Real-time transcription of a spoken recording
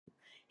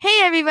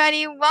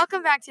everybody.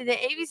 Welcome back to the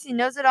ABC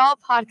Knows It All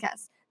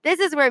podcast.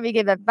 This is where we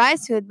give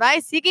advice to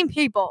advice-seeking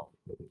people.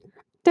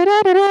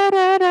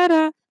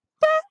 Da-da-da-da-da-da.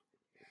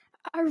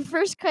 Our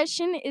first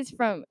question is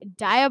from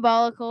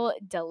Diabolical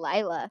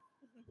Delilah.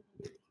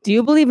 Do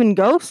you believe in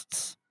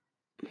ghosts?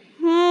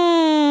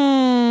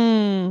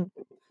 Some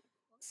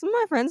of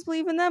my friends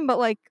believe in them,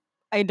 but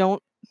I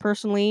don't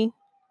personally.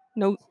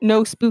 No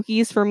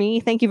spookies for me.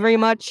 Thank you very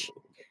much.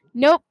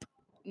 Nope,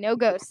 no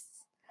ghosts.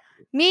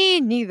 Me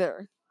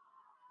neither.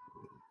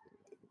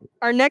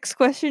 Our next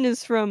question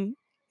is from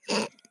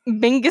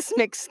Bingus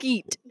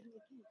McSkeet.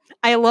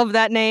 I love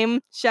that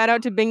name. Shout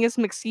out to Bingus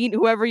McSkeet.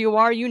 Whoever you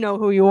are, you know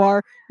who you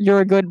are. You're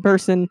a good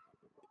person.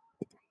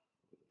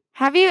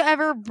 Have you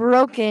ever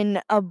broken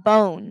a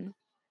bone?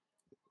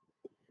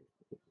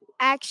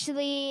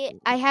 Actually,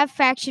 I have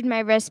fractured my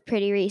wrist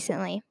pretty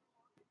recently.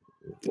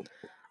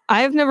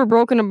 I've never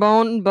broken a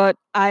bone, but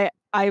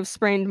I've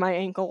sprained my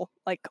ankle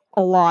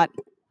a lot.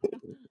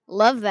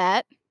 Love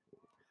that.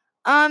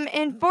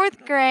 In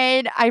 4th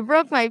grade, I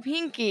broke my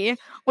pinky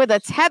with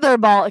a tether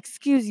ball.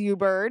 Excuse you,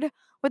 bird.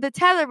 With a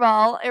tether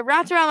ball, it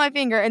wrapped around my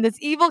finger, and this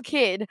evil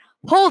kid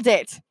pulled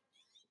it.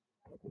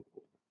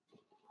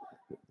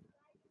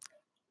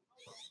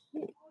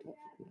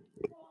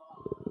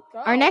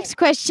 Our next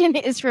question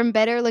is from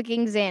Better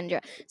Looking Xandra.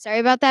 Sorry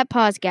about that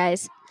pause,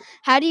 guys.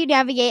 How do you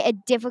navigate a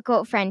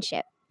difficult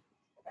friendship?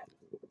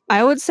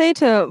 I would say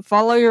to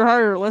follow your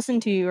heart or listen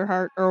to your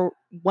heart or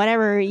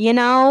whatever,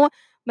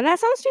 but that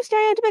sounds too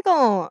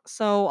stereotypical.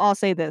 So I'll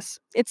say this.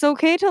 It's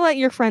okay to let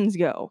your friends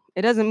go.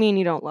 It doesn't mean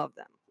you don't love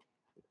them.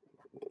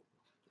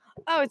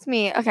 Oh, it's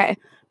me. Okay.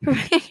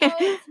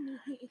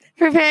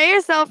 Prepare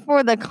yourself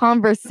for the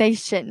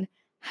conversation.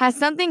 Has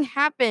something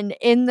happened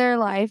in their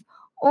life,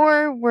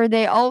 or were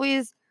they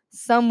always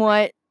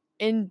somewhat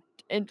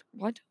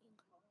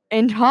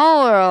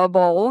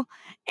intolerable?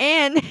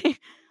 And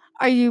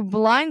are you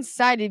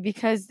blindsided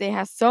because they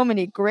have so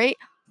many great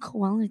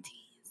qualities?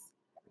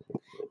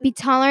 Be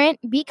tolerant,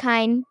 be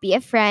kind, be a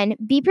friend,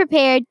 be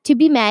prepared to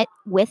be met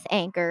with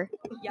anger.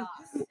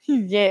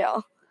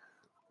 Yeah.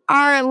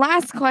 Our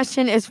last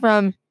question is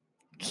from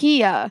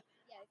Kia.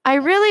 I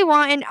really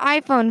want an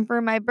iPhone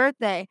for my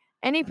birthday.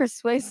 Any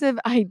persuasive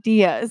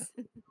ideas?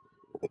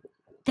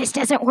 This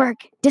doesn't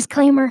work.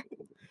 Disclaimer.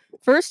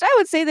 First, I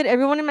would say that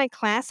everyone in my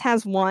class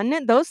has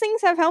one. Those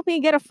things have helped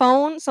me get a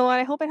phone, so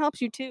I hope it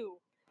helps you too.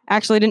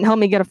 Actually, it didn't help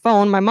me get a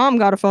phone. My mom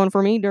got a phone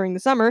for me during the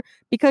summer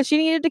because she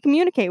needed to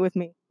communicate with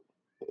me.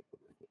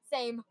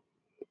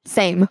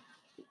 Same.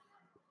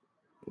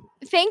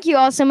 Thank you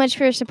all so much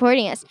for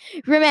supporting us.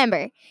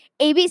 Remember,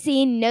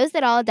 ABC knows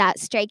it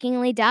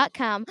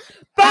all.strikingly.com.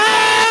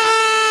 Bye!